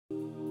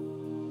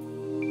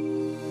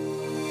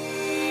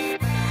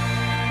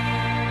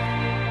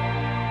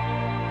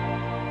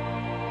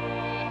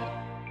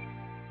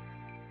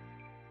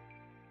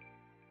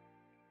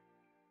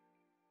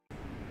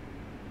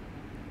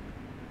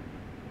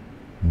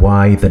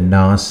Why the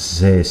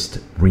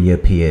narcissist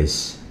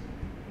reappears.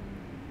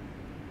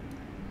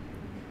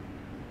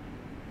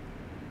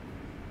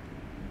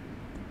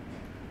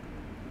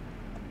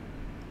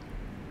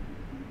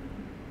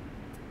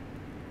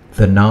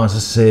 The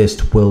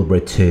narcissist will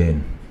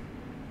return.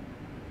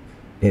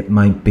 It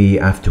might be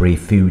after a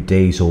few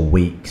days or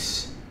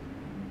weeks,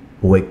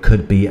 or it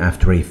could be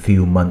after a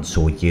few months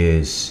or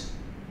years.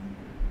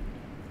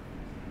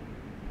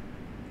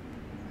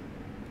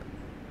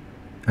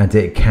 And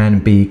it can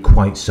be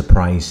quite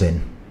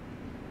surprising.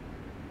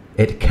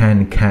 It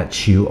can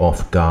catch you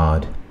off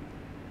guard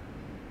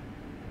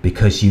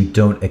because you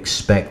don't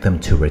expect them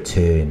to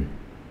return.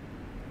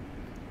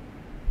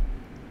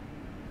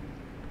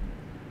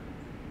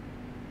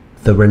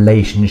 The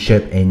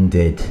relationship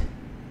ended.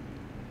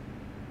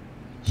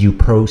 You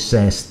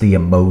processed the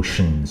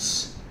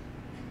emotions.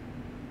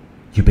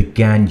 You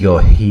began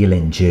your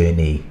healing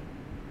journey.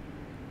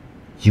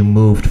 You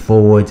moved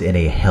forward in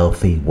a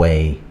healthy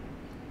way.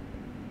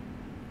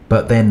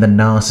 But then the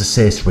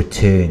narcissist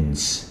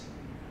returns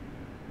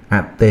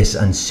at this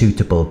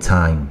unsuitable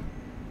time,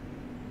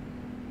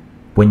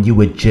 when you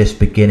were just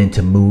beginning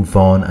to move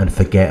on and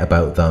forget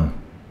about them,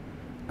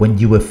 when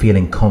you were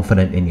feeling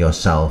confident in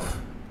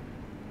yourself.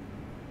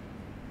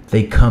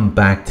 They come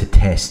back to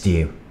test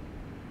you,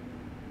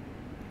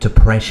 to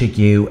pressure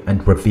you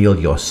and reveal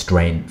your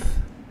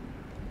strength.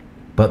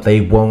 But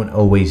they won't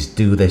always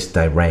do this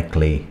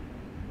directly.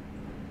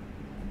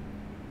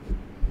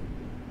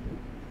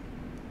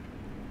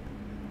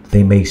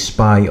 They may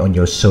spy on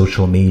your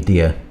social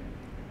media.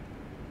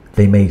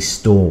 They may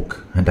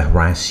stalk and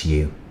harass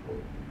you.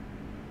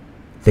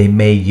 They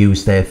may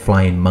use their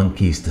flying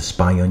monkeys to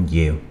spy on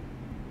you.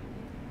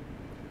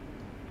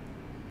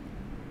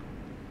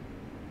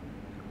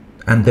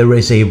 And there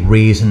is a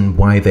reason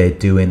why they're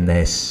doing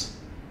this.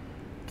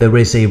 There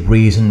is a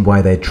reason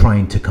why they're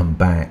trying to come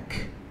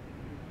back.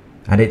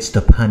 And it's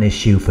to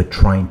punish you for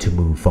trying to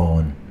move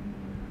on,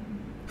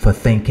 for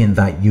thinking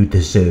that you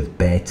deserve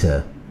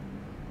better.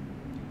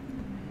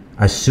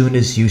 As soon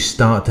as you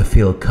start to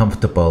feel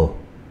comfortable,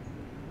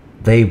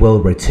 they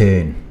will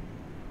return.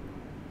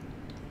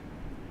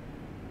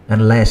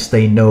 Unless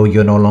they know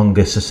you're no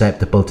longer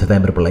susceptible to their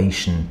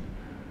manipulation,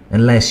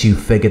 unless you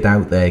figured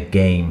out their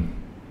game,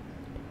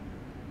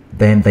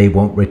 then they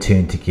won't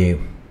return to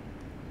you.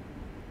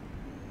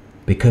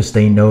 Because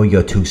they know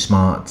you're too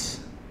smart.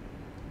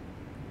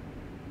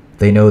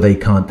 They know they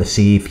can't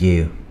deceive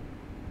you.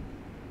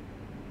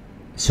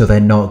 So they're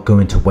not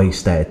going to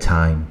waste their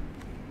time.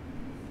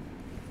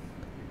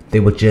 They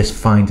will just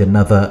find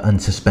another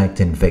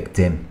unsuspecting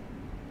victim.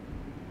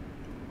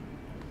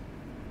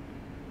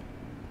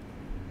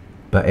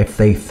 But if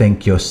they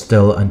think you're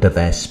still under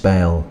their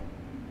spell,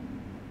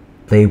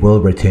 they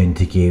will return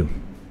to you.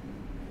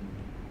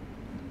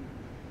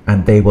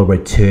 And they will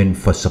return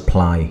for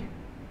supply.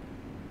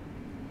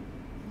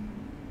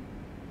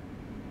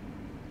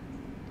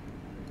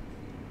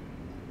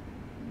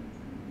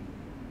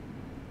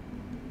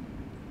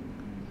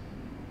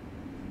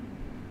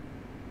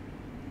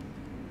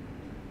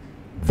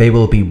 They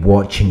will be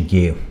watching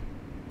you.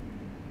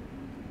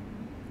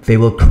 They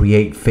will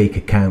create fake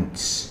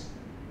accounts.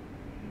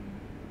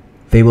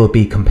 They will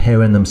be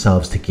comparing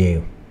themselves to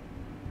you,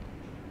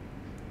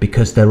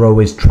 because they're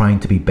always trying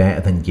to be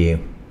better than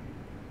you.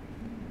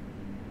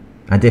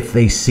 And if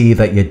they see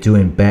that you're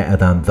doing better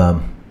than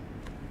them,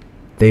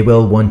 they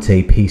will want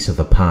a piece of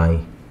the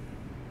pie,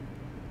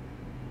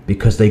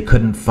 because they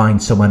couldn't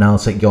find someone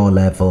else at your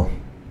level.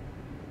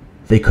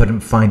 They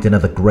couldn't find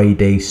another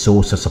grade A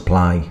source of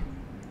supply.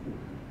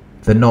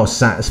 They're not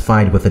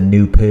satisfied with the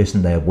new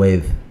person they're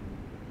with,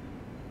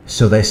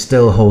 so they're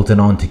still holding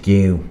on to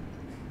you.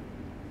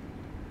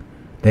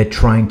 They're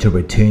trying to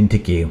return to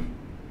you.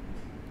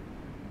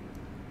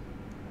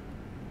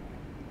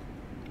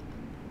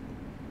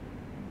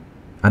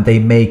 And they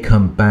may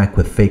come back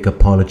with fake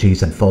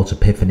apologies and false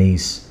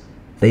epiphanies.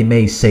 They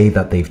may say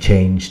that they've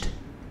changed,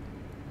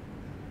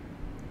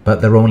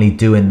 but they're only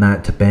doing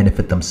that to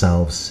benefit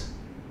themselves.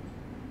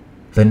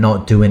 They're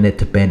not doing it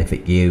to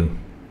benefit you.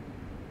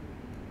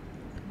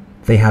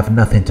 They have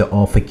nothing to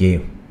offer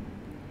you.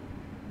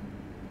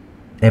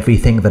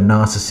 Everything the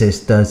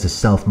narcissist does is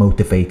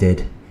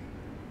self-motivated.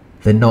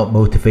 They're not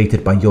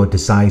motivated by your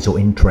desires or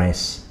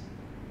interests.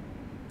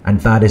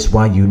 And that is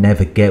why you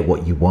never get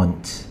what you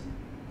want.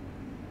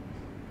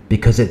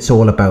 Because it's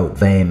all about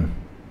them.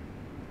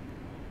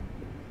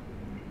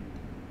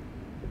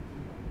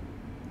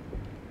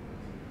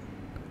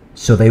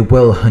 So they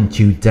will hunt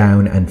you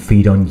down and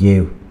feed on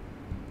you.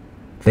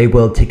 They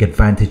will take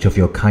advantage of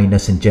your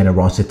kindness and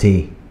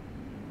generosity.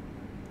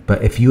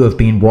 But if you have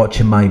been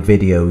watching my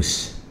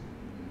videos,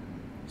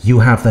 you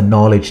have the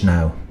knowledge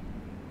now.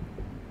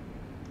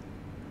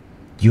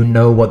 You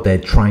know what they're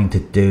trying to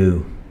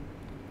do.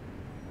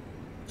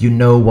 You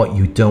know what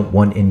you don't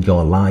want in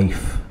your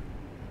life.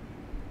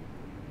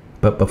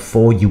 But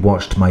before you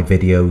watched my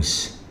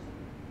videos,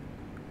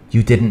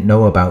 you didn't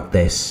know about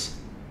this.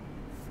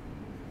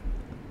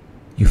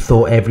 You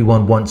thought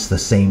everyone wants the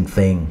same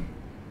thing.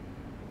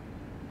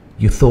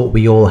 You thought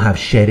we all have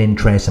shared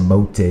interests and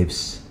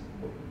motives,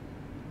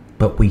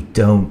 but we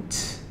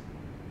don't.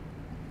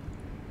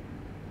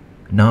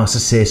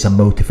 Narcissists are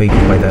motivated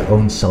by their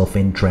own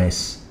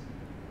self-interest.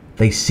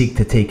 They seek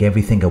to take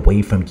everything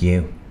away from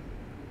you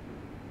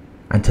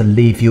and to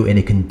leave you in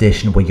a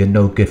condition where you're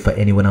no good for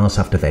anyone else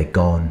after they're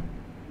gone.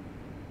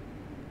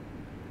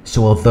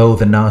 So although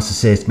the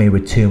narcissist may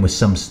return with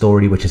some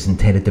story which is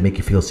intended to make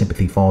you feel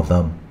sympathy for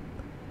them,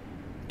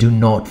 do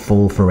not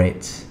fall for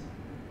it.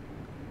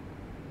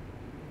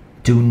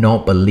 Do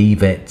not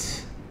believe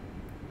it.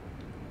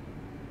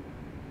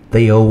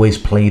 They always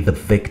play the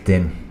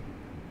victim.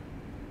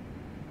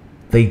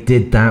 They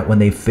did that when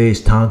they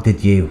first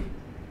targeted you.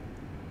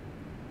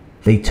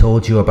 They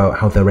told you about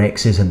how their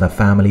exes and their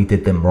family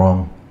did them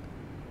wrong,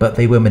 but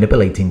they were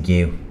manipulating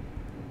you.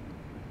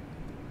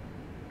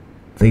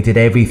 They did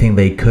everything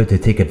they could to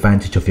take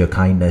advantage of your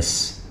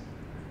kindness,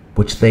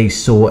 which they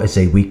saw as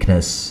a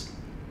weakness.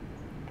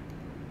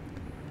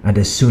 And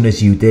as soon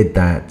as you did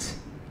that,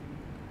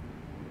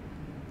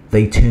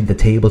 they turned the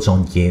tables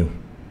on you.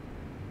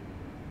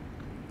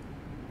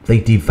 They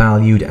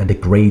devalued and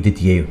degraded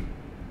you.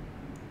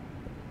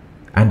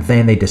 And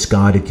then they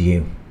discarded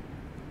you.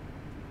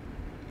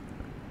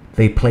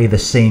 They play the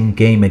same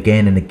game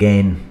again and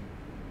again.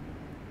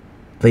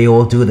 They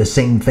all do the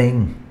same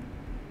thing.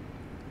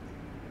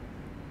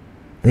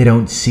 They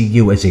don't see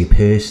you as a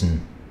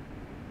person.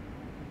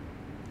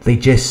 They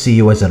just see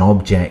you as an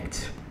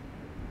object.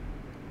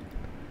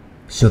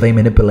 So they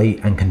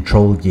manipulate and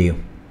control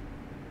you.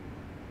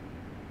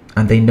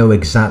 And they know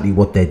exactly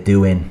what they're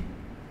doing.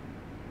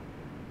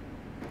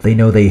 They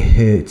know they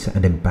hurt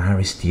and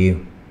embarrassed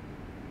you.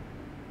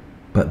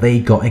 But they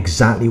got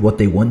exactly what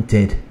they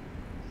wanted.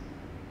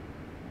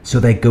 So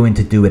they're going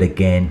to do it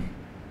again.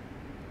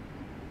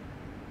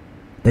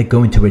 They're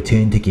going to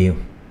return to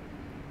you.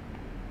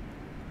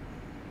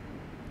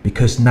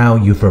 Because now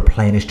you've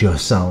replenished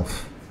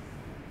yourself.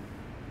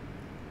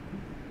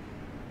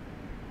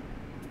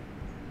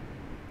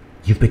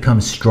 You've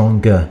become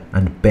stronger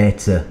and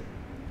better.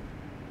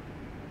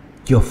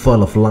 You're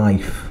full of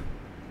life.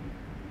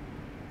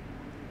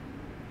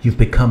 You've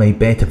become a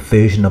better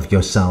version of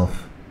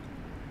yourself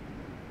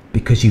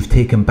because you've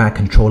taken back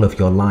control of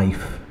your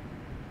life.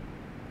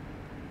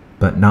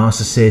 But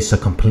narcissists are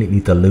completely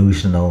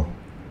delusional.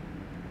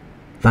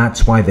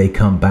 That's why they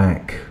come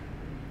back.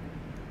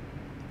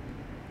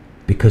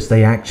 Because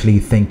they actually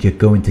think you're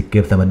going to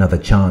give them another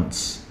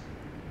chance.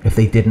 If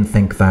they didn't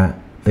think that,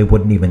 they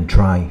wouldn't even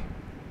try.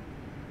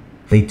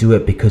 They do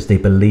it because they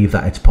believe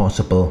that it's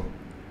possible.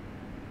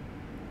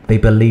 They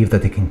believe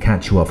that they can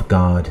catch you off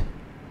guard.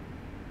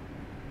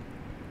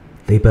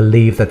 They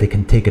believe that they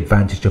can take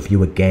advantage of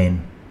you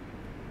again.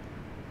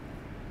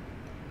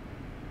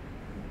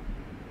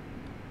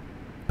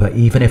 But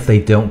even if they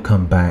don't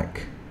come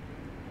back,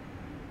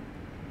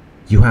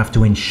 you have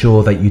to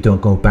ensure that you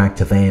don't go back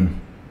to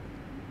them.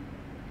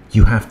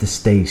 You have to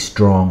stay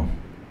strong.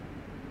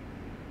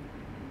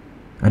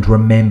 And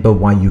remember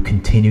why you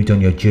continued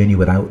on your journey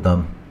without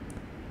them.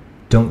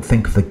 Don't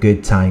think of the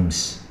good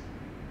times.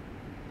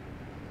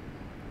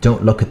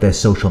 Don't look at their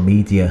social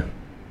media.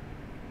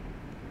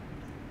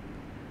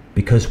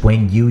 Because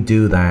when you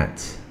do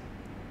that,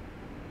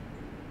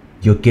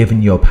 you're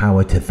giving your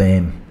power to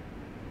them.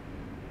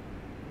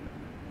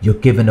 You're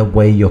giving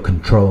away your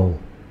control.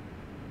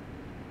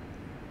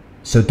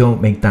 So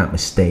don't make that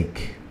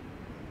mistake.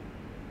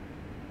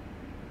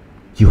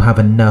 You have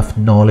enough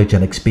knowledge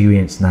and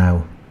experience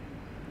now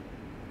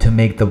to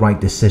make the right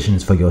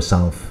decisions for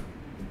yourself.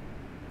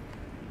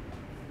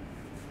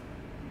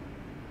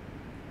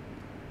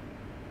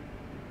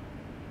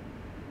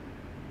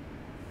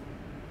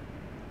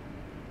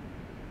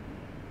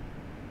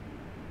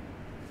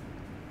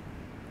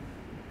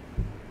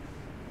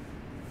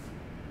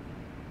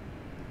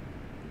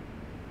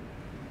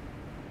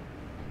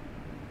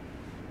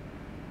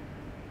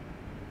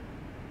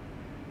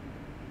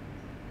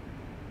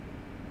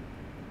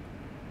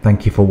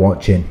 Thank you for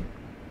watching.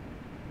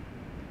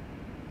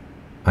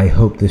 I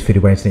hope this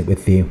video resonated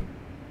with you.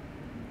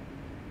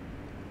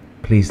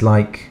 Please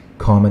like,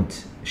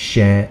 comment,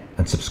 share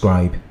and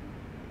subscribe.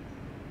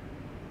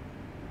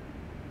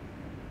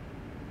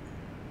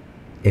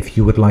 If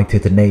you would like to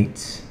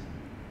donate,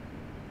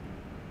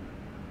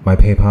 my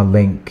PayPal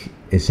link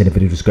is in the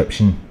video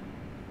description.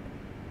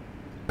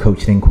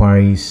 Coaching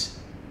inquiries,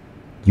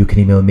 you can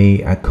email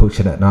me at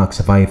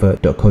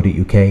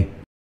coaching@narcsurvivor.co.uk.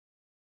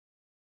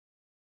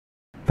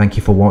 Thank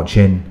you for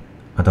watching,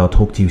 and I'll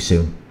talk to you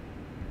soon.